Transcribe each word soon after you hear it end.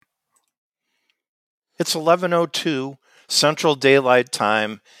It's 11:02 Central Daylight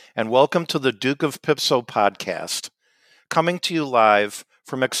Time, and welcome to the Duke of Pipso podcast, coming to you live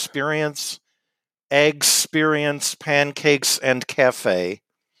from Experience Pancakes and Cafe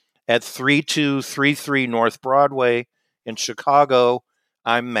at 3233 North Broadway in Chicago.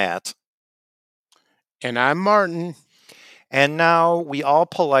 I'm Matt. And I'm Martin. And now we all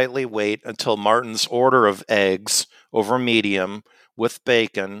politely wait until Martin's order of eggs over medium with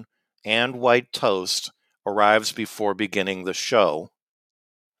bacon and white toast arrives before beginning the show.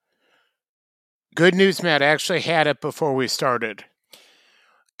 Good news, Matt. I actually had it before we started.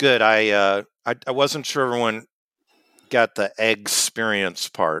 Good. I wasn't sure everyone got the egg experience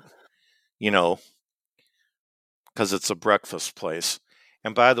part, because it's a breakfast place.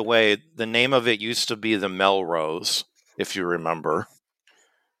 And by the way, the name of it used to be the Melrose, if you remember.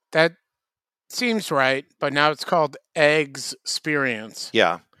 That seems right, but now it's called Eggs Experience.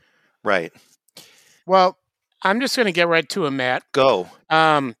 Yeah, right. Well, I'm just going to get right to it, Matt. Go.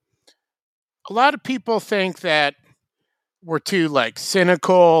 A lot of people think that we're too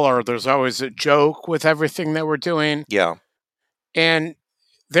cynical, or there's always a joke with everything that we're doing. Yeah. And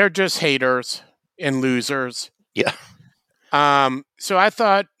they're just haters and losers. Yeah. So I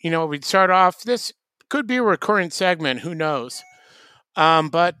thought, we'd start off. This could be a recurring segment. Who knows?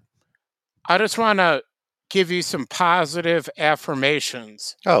 But I just want to give you some positive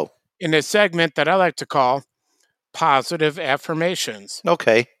affirmations. Oh. In a segment that I like to call Positive Affirmations.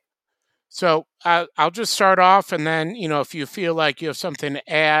 Okay. So I'll just start off, and then, if you feel like you have something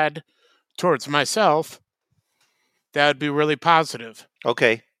to add towards myself, that would be really positive.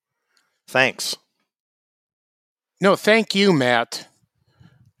 Okay. Thanks. No, thank you, Matt.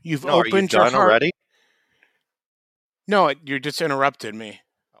 You've opened your heart already? No, you just interrupted me.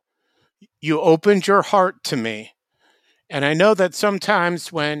 You opened your heart to me. And I know that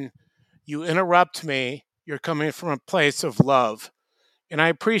sometimes when you interrupt me, you're coming from a place of love. And I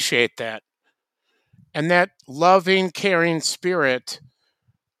appreciate that. And that loving, caring spirit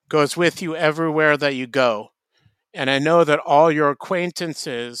goes with you everywhere that you go. And I know that all your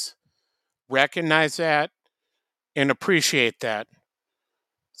acquaintances recognize that and appreciate that.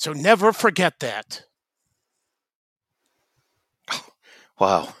 So never forget that.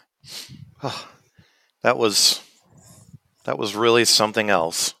 Wow. Oh, that was really something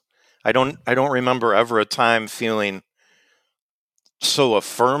else. I don't remember ever a time feeling so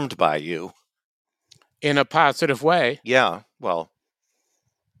affirmed by you. In a positive way. Yeah, well,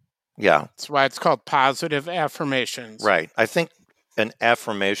 yeah. That's why it's called positive affirmations. Right. I think an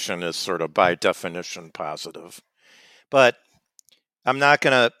affirmation is sort of by definition positive. But I'm not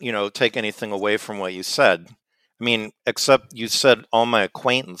going to, take anything away from what you said. I mean, except you said all my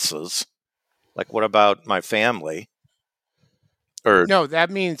acquaintances. Like, what about my family? No,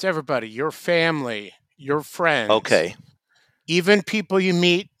 that means everybody. Your family, your friends. Okay. Even people you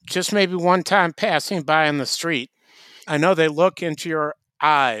meet just maybe one time passing by on the street. I know they look into your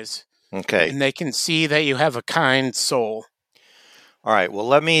eyes. Okay. And they can see that you have a kind soul. All right. Well,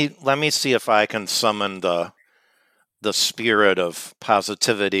 let me see if I can summon the spirit of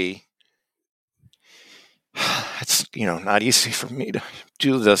positivity. It's, not easy for me to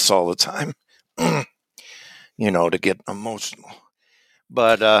do this all the time, to get emotional.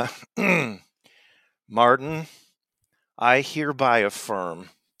 But, Martin, I hereby affirm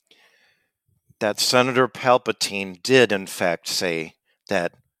that Senator Palpatine did, in fact, say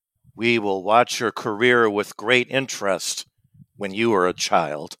that we will watch your career with great interest when you were a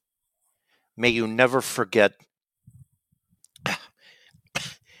child. May you never forget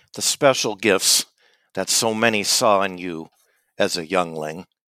the special gifts that so many saw in you as a youngling.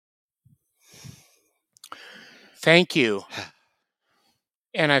 Thank you.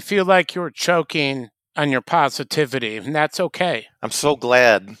 And I feel like you're choking on your positivity, and that's okay. I'm so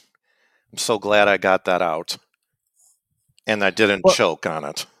glad I got that out. And I didn't choke on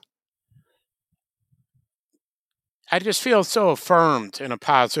it. I just feel so affirmed in a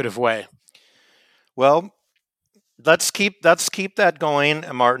positive way. Well, let's keep that going,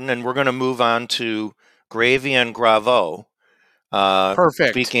 Martin, and we're going to move on to Gravy and Gravo.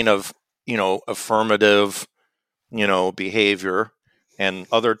 Perfect. Speaking of, affirmative, behavior and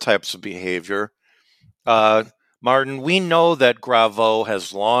other types of behavior. Martin, we know that Gravo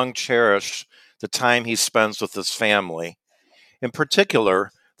has long cherished the time he spends with his family. In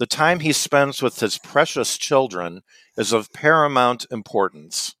particular, the time he spends with his precious children is of paramount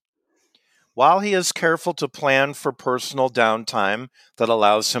importance. While he is careful to plan for personal downtime that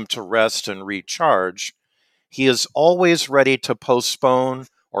allows him to rest and recharge, he is always ready to postpone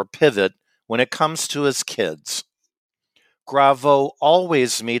or pivot when it comes to his kids. Gravo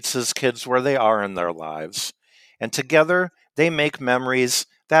always meets his kids where they are in their lives, and together they make memories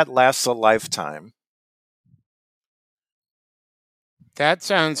that last a lifetime. That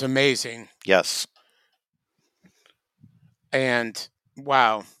sounds amazing. Yes. And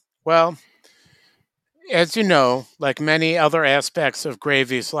wow. Well, as you know, like many other aspects of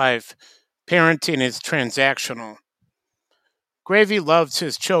Gravy's life, parenting is transactional. Gravy loves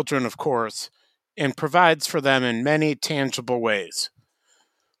his children, of course, and provides for them in many tangible ways.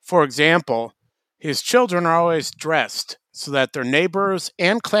 For example, his children are always dressed so that their neighbors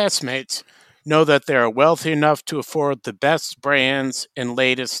and classmates know that they are wealthy enough to afford the best brands and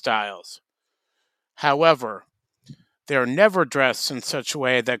latest styles. However, they are never dressed in such a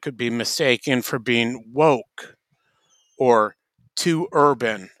way that could be mistaken for being woke or too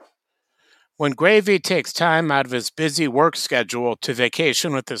urban. When Gravy takes time out of his busy work schedule to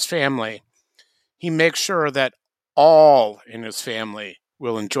vacation with his family, he makes sure that all in his family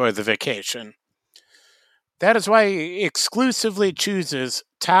will enjoy the vacation. That is why he exclusively chooses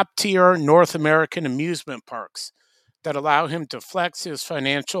top tier North American amusement parks that allow him to flex his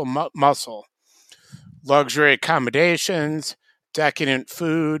financial muscle. Luxury accommodations, decadent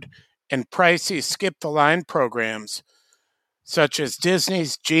food, and pricey skip the line programs such as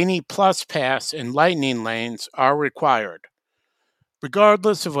Disney's Genie Plus Pass and Lightning Lanes are required.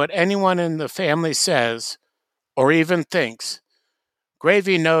 Regardless of what anyone in the family says or even thinks,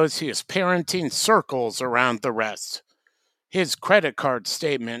 Gravy knows he is parenting circles around the rest. His credit card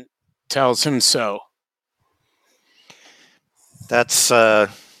statement tells him so. That's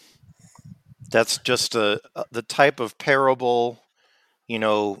just the type of parable,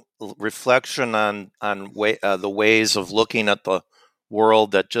 reflection on the ways of looking at the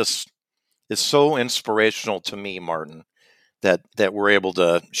world that just is so inspirational to me, Martin, that we're able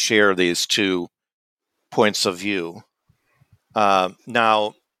to share these two points of view.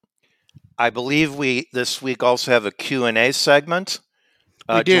 Now, I believe we this week also have a Q&A segment.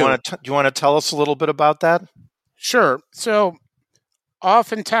 We do. Do you want to tell us a little bit about that? Sure. So,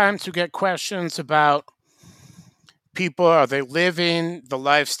 oftentimes we get questions about people, are they living the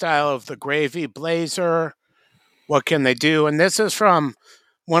lifestyle of the Gravy Blazer? What can they do? And this is from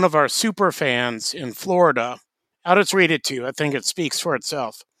one of our super fans in Florida. I'll just read it to you. I think it speaks for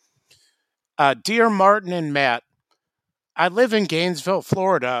itself. Dear Martin and Matt, I live in Gainesville,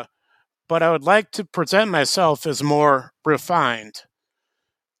 Florida, but I would like to present myself as more refined.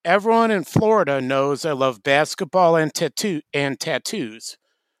 Everyone in Florida knows I love basketball and tattoos.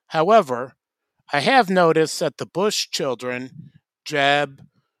 However, I have noticed that the Bush children, Jeb,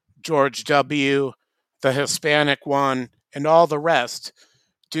 George W., the Hispanic one, and all the rest,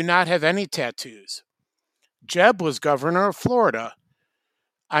 do not have any tattoos. Jeb was governor of Florida.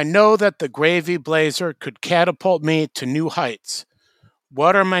 I know that the Gravy Blazer could catapult me to new heights.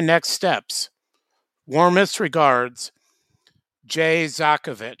 What are my next steps? Warmest regards, Jay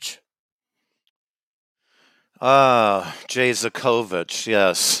Zakovich. Jay Zakovich,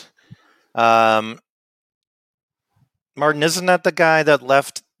 yes. Martin, isn't that the guy that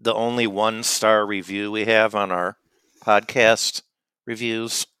left the only 1-star review we have on our podcast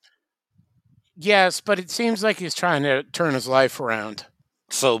reviews? Yes, but it seems like he's trying to turn his life around.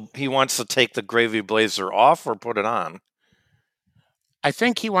 So he wants to take the Gravy Blazer off or put it on? I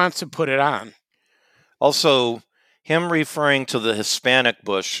think he wants to put it on. Also, him referring to the Hispanic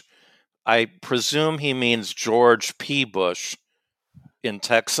Bush, I presume he means George P. Bush in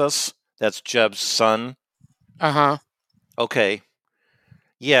Texas. That's Jeb's son. Uh-huh. Okay.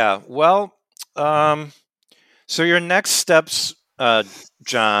 Yeah, well, so your next steps,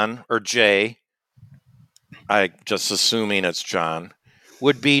 John, or Jay, I just assuming it's John,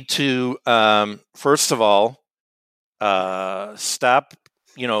 would be to, first of all, stop,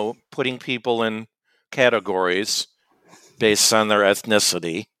 putting people in categories based on their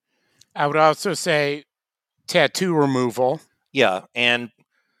ethnicity. I would also say tattoo removal. Yeah, and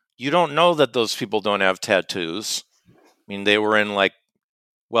you don't know that those people don't have tattoos. I mean, they were in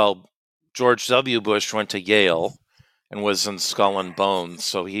George W. Bush went to Yale and was in Skull and Bones,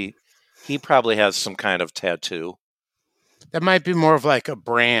 so he probably has some kind of tattoo. That might be more of like a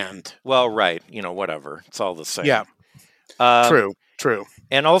brand. Well, right, whatever. It's all the same. Yeah. True.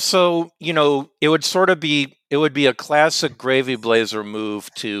 And also, it would be a classic Gravy Blazer move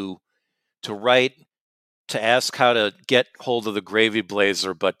to write, to ask how to get hold of the Gravy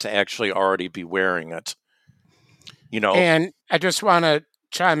Blazer, but to actually already be wearing it. And I just want to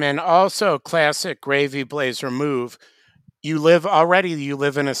chime in. Also, classic Gravy Blazer move. You live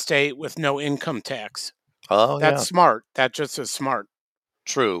in a state with no income tax. Oh, that's smart. That just is smart.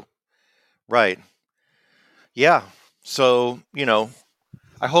 True. Right. Yeah. So,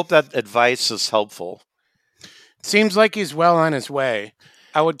 I hope that advice is helpful. Seems like he's well on his way.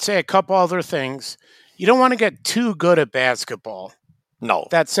 I would say a couple other things. You don't want to get too good at basketball. No,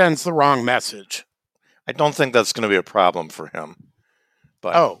 That sends the wrong message. I don't think that's going to be a problem for him.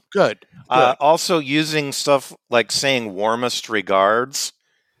 But Oh, good. Good. also using stuff like saying warmest regards,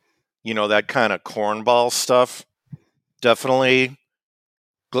 that kind of cornball stuff, definitely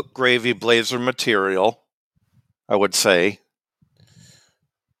gravy blazer material, I would say.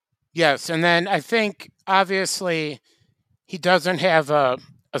 Yes, and then I think obviously he doesn't have a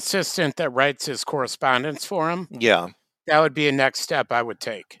assistant that writes his correspondence for him. Yeah, That would be a next step I would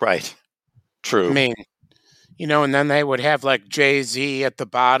take. right. I True. mean, and then they would have like Jay-Z at the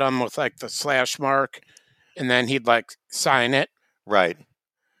bottom with like the slash mark, and then he'd like sign it. Right.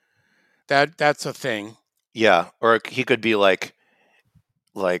 That's a thing. Yeah, or he could be like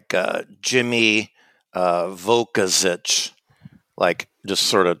Jimmy Vokazich, like just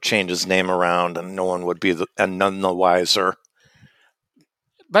sort of change his name around, and no one would be none the wiser.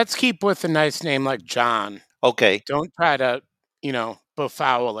 Let's keep with a nice name like John. Okay. Don't try to,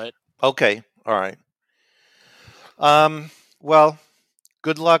 befoul it. Okay. All right. Well,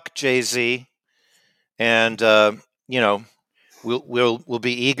 good luck, Jay-Z, and we'll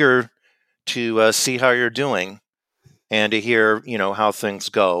be eager to see how you're doing and to hear how things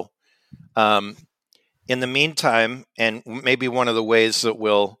go. In the meantime, and maybe one of the ways that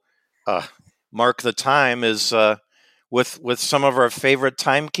we'll mark the time is with some of our favorite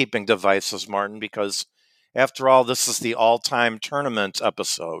timekeeping devices, Martin, because after all, this is the all-time tournament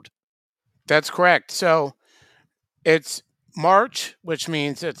episode. That's correct. So it's March, which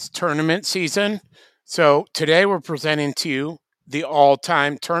means it's tournament season. So today we're presenting to you the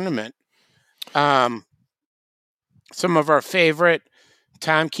all-time tournament. Some of our favorite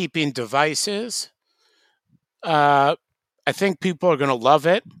timekeeping devices. I think people are going to love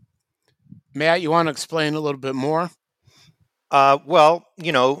it. Matt, you want to explain a little bit more? Well,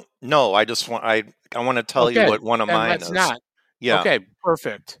 no. I just want I want to tell you what one of mine let's is. Not. Yeah. Okay,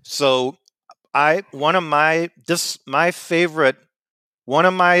 perfect. So one of my favorites,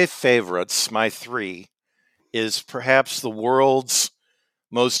 my three, is perhaps the world's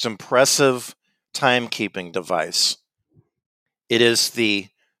most impressive timekeeping device. It is the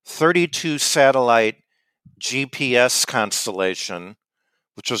 32 satellite GPS constellation,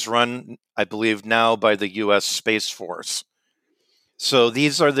 which is run, I believe, now by the U.S. Space Force. So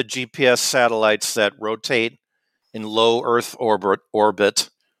these are the GPS satellites that rotate in low Earth orbit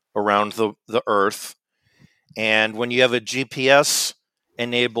around the Earth. And when you have a GPS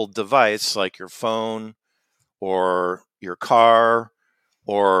enabled device like your phone or your car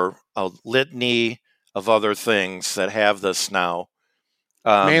or a litany of other things that have this now.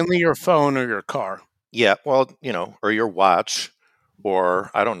 Mainly your phone or your car. Yeah, well, or your watch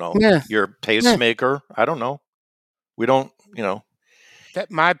or I don't know, your pacemaker. I don't know. We don't, That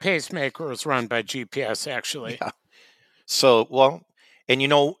my pacemaker is run by GPS, actually. Yeah. So, well, and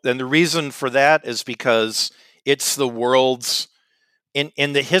the reason for that is because it's the world's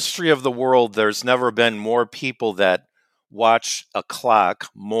in the history of the world, there's never been more people that watch a clock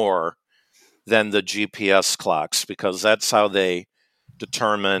more than the GPS clocks, because that's how they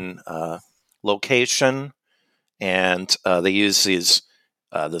determine location, and they use this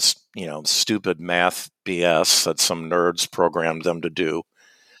stupid math BS that some nerds programmed them to do.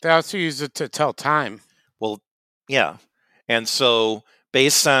 They also use it to tell time. Well, yeah, and so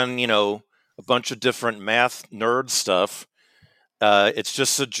based on a bunch of different math nerd stuff, it's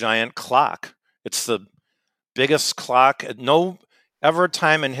just a giant clock. It's the biggest clock. No ever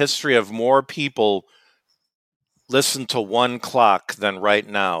time in history of more people listen to one clock than right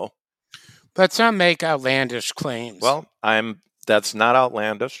now. Let's not make outlandish claims. Well, that's not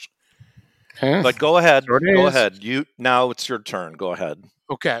outlandish. But go ahead. Go ahead. Now it's your turn. Go ahead.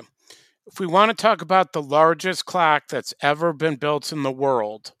 Okay. If we want to talk about the largest clock that's ever been built in the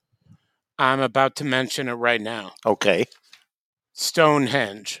world, I'm about to mention it right now. Okay.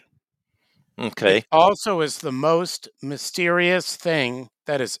 Stonehenge. Okay. It also is the most mysterious thing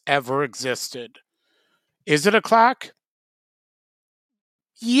that has ever existed. Is it a clock?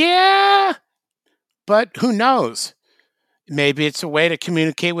 Yeah, but who knows? Maybe it's a way to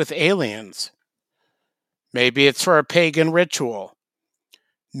communicate with aliens. Maybe it's for a pagan ritual.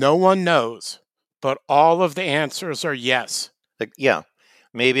 No one knows, but all of the answers are yes. Yeah,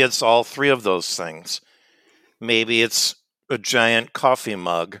 maybe it's all three of those things. Maybe it's a giant coffee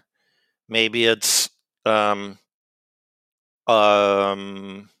mug. Maybe it's well,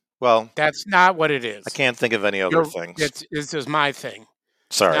 that's not what it is. I can't think of any other things. This is my thing.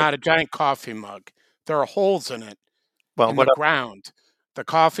 Sorry. It's not a giant coffee mug. There are holes in it. Well, in what? the ground. The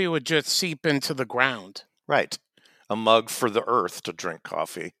coffee would just seep into the ground. Right. A mug for the earth to drink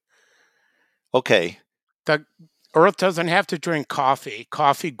coffee. Okay. The earth doesn't have to drink coffee.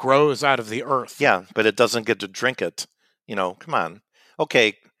 Coffee grows out of the earth. Yeah, but it doesn't get to drink it. Come on.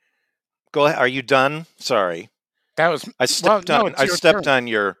 Okay. Go ahead. Are you done? Sorry. That was I stepped on it's your turn.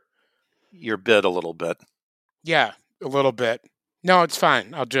 your bit a little bit. Yeah, a little bit. No, it's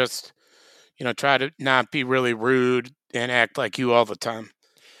fine. I'll just, try to not be really rude and act like you all the time.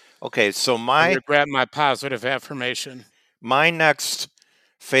 Okay, so I'm gonna grab my positive affirmation. my next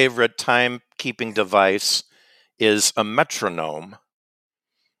favorite timekeeping device is a metronome,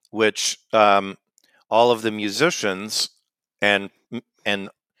 which all of the musicians and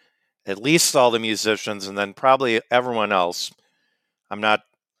at least all the musicians, and then probably everyone else. I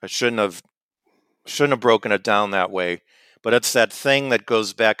shouldn't have broken it down that way, but it's that thing that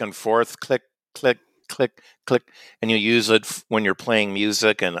goes back and forth, click, click, click, click, and you use it when you're playing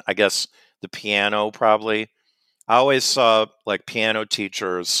music, and I guess the piano probably. I always saw like piano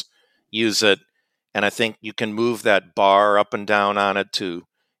teachers use it, and I think you can move that bar up and down on it to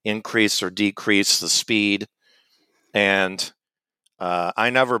increase or decrease the speed. And I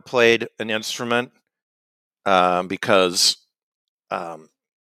never played an instrument because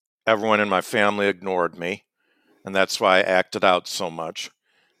everyone in my family ignored me, and that's why I acted out so much.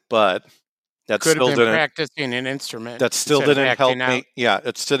 But that Could have still been didn't. practicing an instrument. That still instead of didn't help acting out. me. Yeah,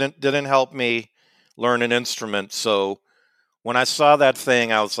 it didn't help me learn an instrument. So when I saw that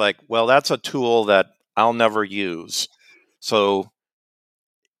thing, I was like, well, that's a tool that I'll never use. So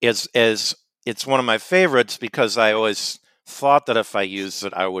it's one of my favorites because I always thought that if I used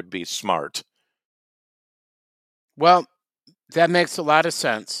it, I would be smart. Well, that makes a lot of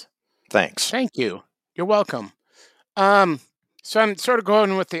sense. Thanks. Thank you. You're welcome. So I'm sort of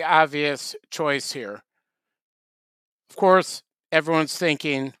going with the obvious choice here. Of course, everyone's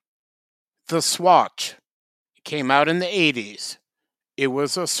thinking the Swatch. It came out in the 80s. It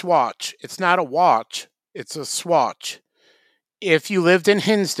was a Swatch. It's not a watch, it's a Swatch. If you lived in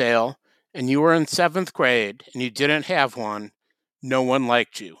Hinsdale and you were in 7th grade and you didn't have one, no one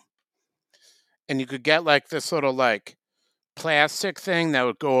liked you. And you could get like this little like plastic thing that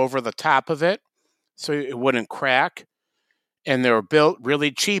would go over the top of it so it wouldn't crack. And they were built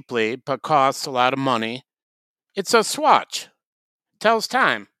really cheaply but cost a lot of money. It's a Swatch. Tells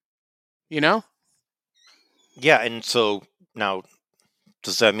time, you know? Yeah, and so now,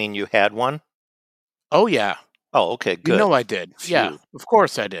 does that mean you had one? Oh, yeah. Oh, okay, good. You know I did. Phew. Yeah, of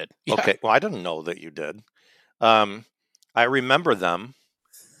course I did. Yeah. Okay, well, I didn't know that you did. I remember them,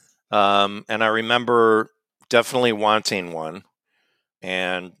 and I remember definitely wanting one,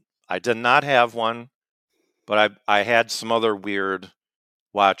 and I did not have one, but I had some other weird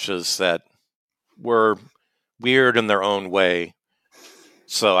watches that were weird in their own way,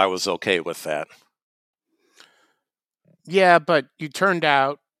 so I was okay with that. Yeah, but you turned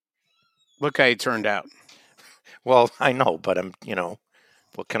out. Look how you turned out. Well, I know, but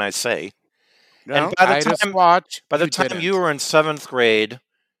what can I say? No, And by I had a Swatch. the You time didn't. you were in 7th grade,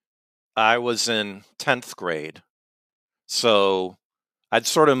 I was in 10th grade. So I'd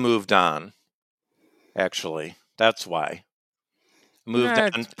sort of moved on, actually. That's why. Moved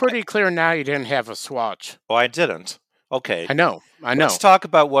on. It's pretty clear now you didn't have a Swatch. Oh, I didn't. Okay. I know. Let's talk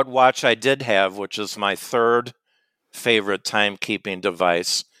about what watch I did have, which is my third favorite timekeeping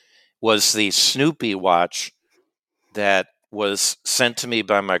device, was the Snoopy watch that was sent to me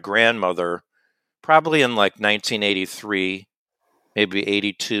by my grandmother, probably in like 1983, maybe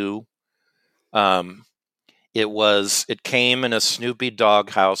 82. It came in a Snoopy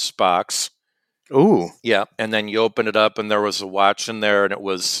doghouse box. Ooh. Yeah, and then you open it up, and there was a watch in there, and it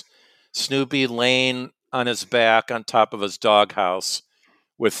was Snoopy laying on his back on top of his doghouse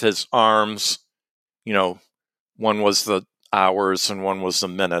with his arms. One was the hours and one was the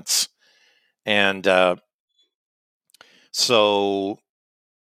minutes, and so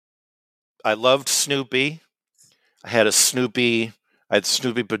I loved Snoopy. I had Snoopy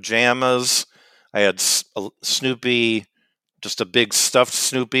pajamas. I had Snoopy, just a big stuffed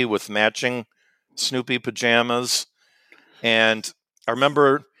Snoopy with matching Snoopy pajamas. And I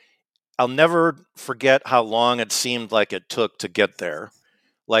remember, I'll never forget how long it seemed like it took to get there.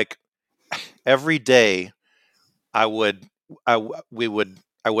 Like every day we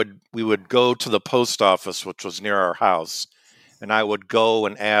would go to the post office, which was near our house, and I would go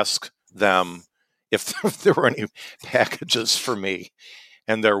and ask them if there were any packages for me,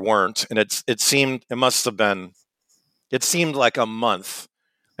 and there weren't. And it seemed like a month,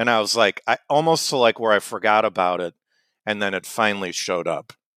 and I was like, I almost to like where I forgot about it, and then it finally showed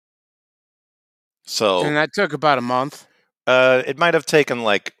up. So And that took about a month. It might have taken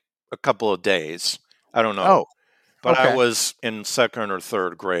like a couple of days. I don't know. Oh, But I okay. was in second or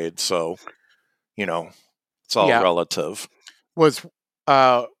third grade, so, it's all Yeah. relative. Was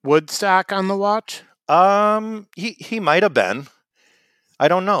Woodstock on the watch? He might have been. I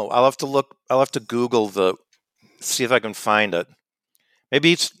don't know. I'll have to look. I'll have to Google see if I can find it.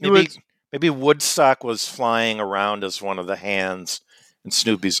 Maybe He was maybe Woodstock was flying around as one of the hands, and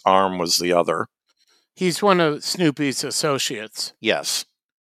Snoopy's arm was the other. he's one of Snoopy's associates. Yes.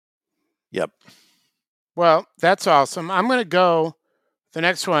 Yep. Well, that's awesome. I'm going to go the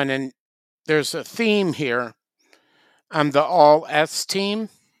next one, and there's a theme here. I'm the all S team.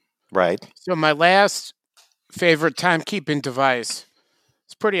 Right. So my last favorite timekeeping device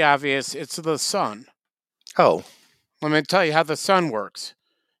is pretty obvious. It's the sun. Oh. Let me tell you how the sun works.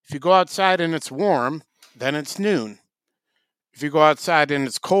 If you go outside and it's warm, then it's noon. If you go outside and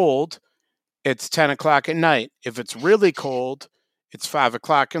it's cold, it's 10 o'clock at night. If it's really cold, it's 5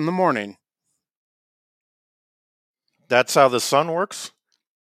 o'clock in the morning. That's how the sun works?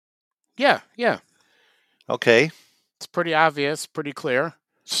 Yeah. Okay. It's pretty obvious, pretty clear.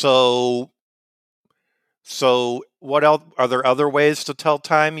 So what else? Are there other ways to tell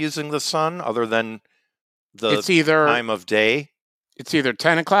time using the sun other than the time of day? It's either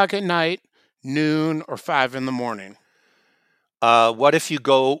 10 o'clock at night, noon, or 5 in the morning. What if you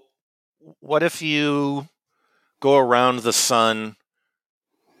go around the sun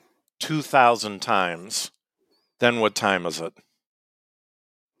 2,000 times? Then what time is it?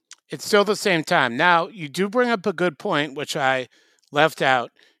 It's still the same time. Now, you do bring up a good point, which I left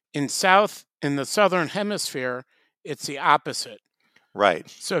out. In the southern hemisphere, it's the opposite. Right.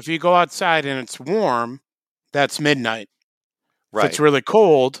 So if you go outside and it's warm, that's midnight. Right. If it's really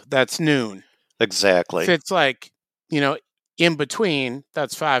cold, that's noon. Exactly. If it's like, in between,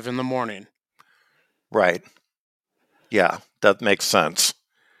 that's 5 in the morning. Right. Yeah, that makes sense.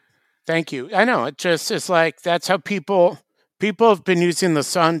 Thank you. I know. It's like that's how people have been using the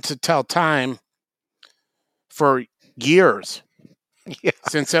sun to tell time for years. Yeah.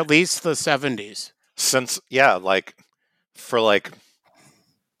 Since at least the 70s. For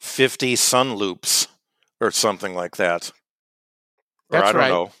 50 sun loops or something like that. That's I don't right.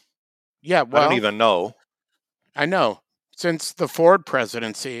 know. Yeah, well, I don't even know. I know. Since the Ford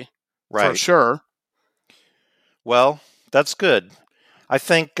presidency, right. For sure. Well, that's good. I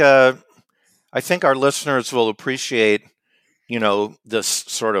think our listeners will appreciate, this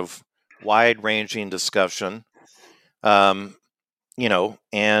sort of wide-ranging discussion. And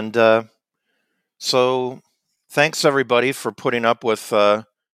so thanks everybody for putting up with us.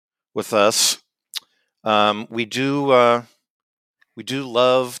 We do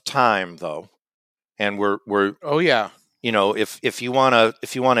love time though, and we're Oh yeah. If you wanna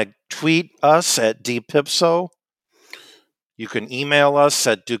tweet us at dpipso, you can email us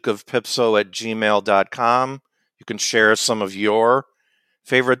at dukeofpipso@gmail.com. You can share some of your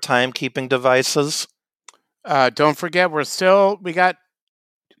favorite timekeeping devices. Don't forget, we got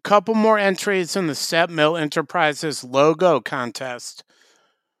a couple more entries in the Step Mill Enterprises logo contest,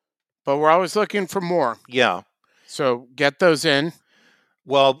 but we're always looking for more. Yeah. So get those in.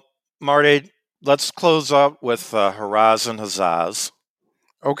 Well, Marty, let's close up with hurrahs and huzzahs.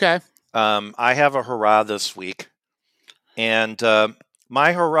 Okay. I have a hurrah this week, and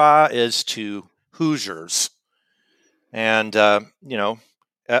my hurrah is to Hoosiers. And,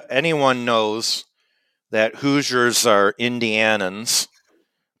 anyone knows that Hoosiers are Indianans,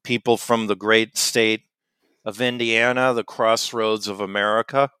 people from the great state of Indiana, the crossroads of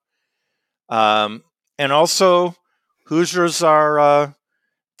America. And also, Hoosiers are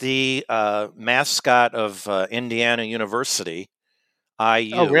the mascot of Indiana University,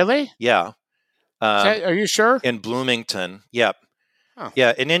 IU. Oh, really? Yeah. Are you sure? In Bloomington. Yep. Oh.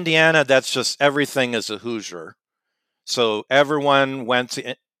 Yeah. In Indiana, that's just everything is a Hoosier. So everyone went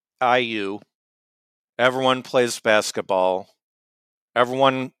to IU. Everyone plays basketball.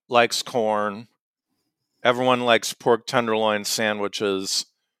 Everyone likes corn. Everyone likes pork tenderloin sandwiches.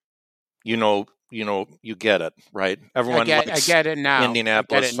 You get it, right? Everyone I get it now.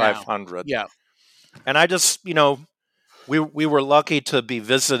 Indianapolis 500. Yeah. And I just, we were lucky to be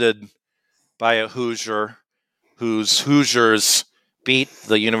visited by a Hoosier whose Hoosiers beat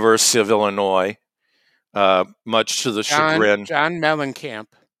the University of Illinois, much to the chagrin. John Mellencamp.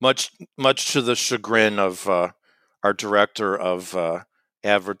 Much to the chagrin of our director of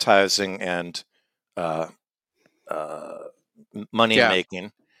advertising and money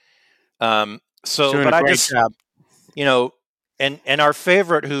making. But I just, job. And our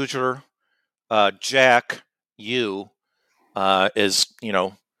favorite Hoosier, Jack Yu, is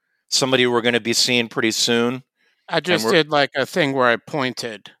somebody we're going to be seeing pretty soon. I just did like a thing where I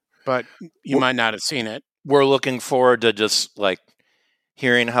pointed, but you might not have seen it. We're looking forward to just like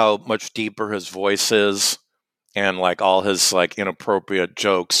hearing how much deeper his voice is and like all his like inappropriate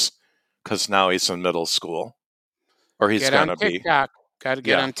jokes because now he's in middle school. Or he's Get going on to be. TikTok. Got to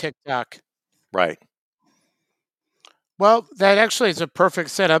get on TikTok. Right. Well, that actually is a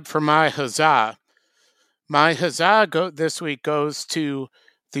perfect setup for my huzzah. My huzzah this week goes to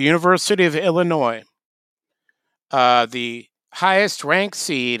the University of Illinois, the highest ranked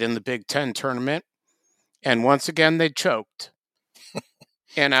seed in the Big Ten tournament. And once again, they choked.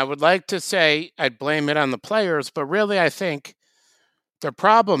 And I would like to say I'd blame it on the players, but really I think the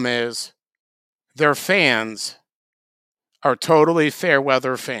problem is their fans are totally fair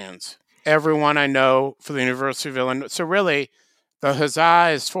weather fans. Everyone I know for the University of Illinois. So really, the huzzah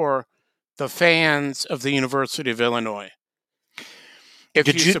is for the fans of the University of Illinois. If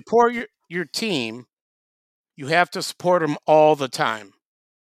you support your team, you have to support them all the time.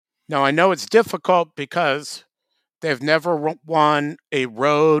 Now, I know it's difficult because they've never won a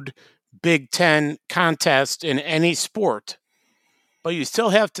road Big Ten contest in any sport, but you still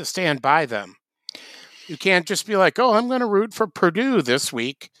have to stand by them. You can't just be like, oh, I'm going to root for Purdue this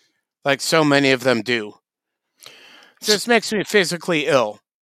week, like so many of them do. This makes me physically ill.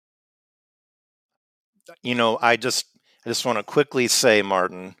 You know, I just want to quickly say,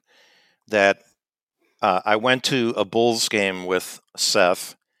 Martin, that I went to a Bulls game with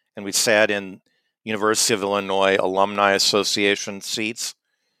Seth, and we sat in University of Illinois Alumni Association seats.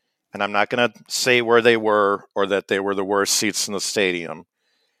 And I'm not going to say where they were or that they were the worst seats in the stadium.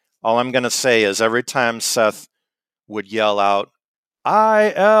 All I'm going to say is every time Seth would yell out,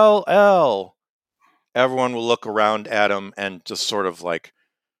 ILL, everyone will look around at him and just sort of like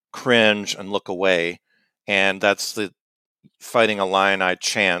cringe and look away. And that's the Fighting Illini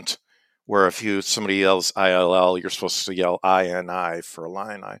chant, where if somebody yells ILL, you're supposed to yell INI for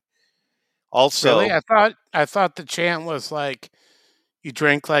Illini. Also, really, I thought the chant was like you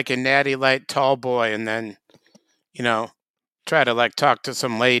drink like a natty light tall boy and then, try to like talk to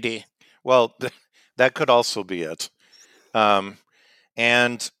some lady. Well, that could also be it.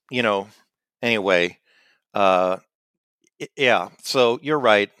 And, anyway, yeah, so you're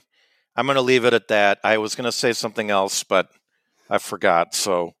right. I'm going to leave it at that. I was going to say something else, but I forgot.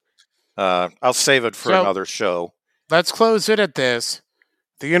 So I'll save it for another show. Let's close it at this.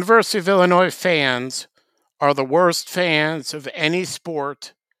 The University of Illinois fans are the worst fans of any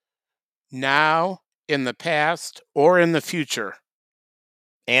sport now, in the past, or in the future.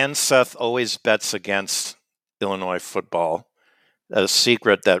 And Seth always bets against Illinois football, a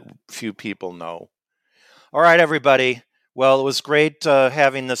secret that few people know. All right, everybody. Well, it was great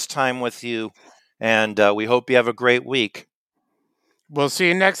having this time with you, and we hope you have a great week. We'll see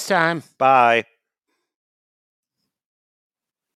you next time. Bye.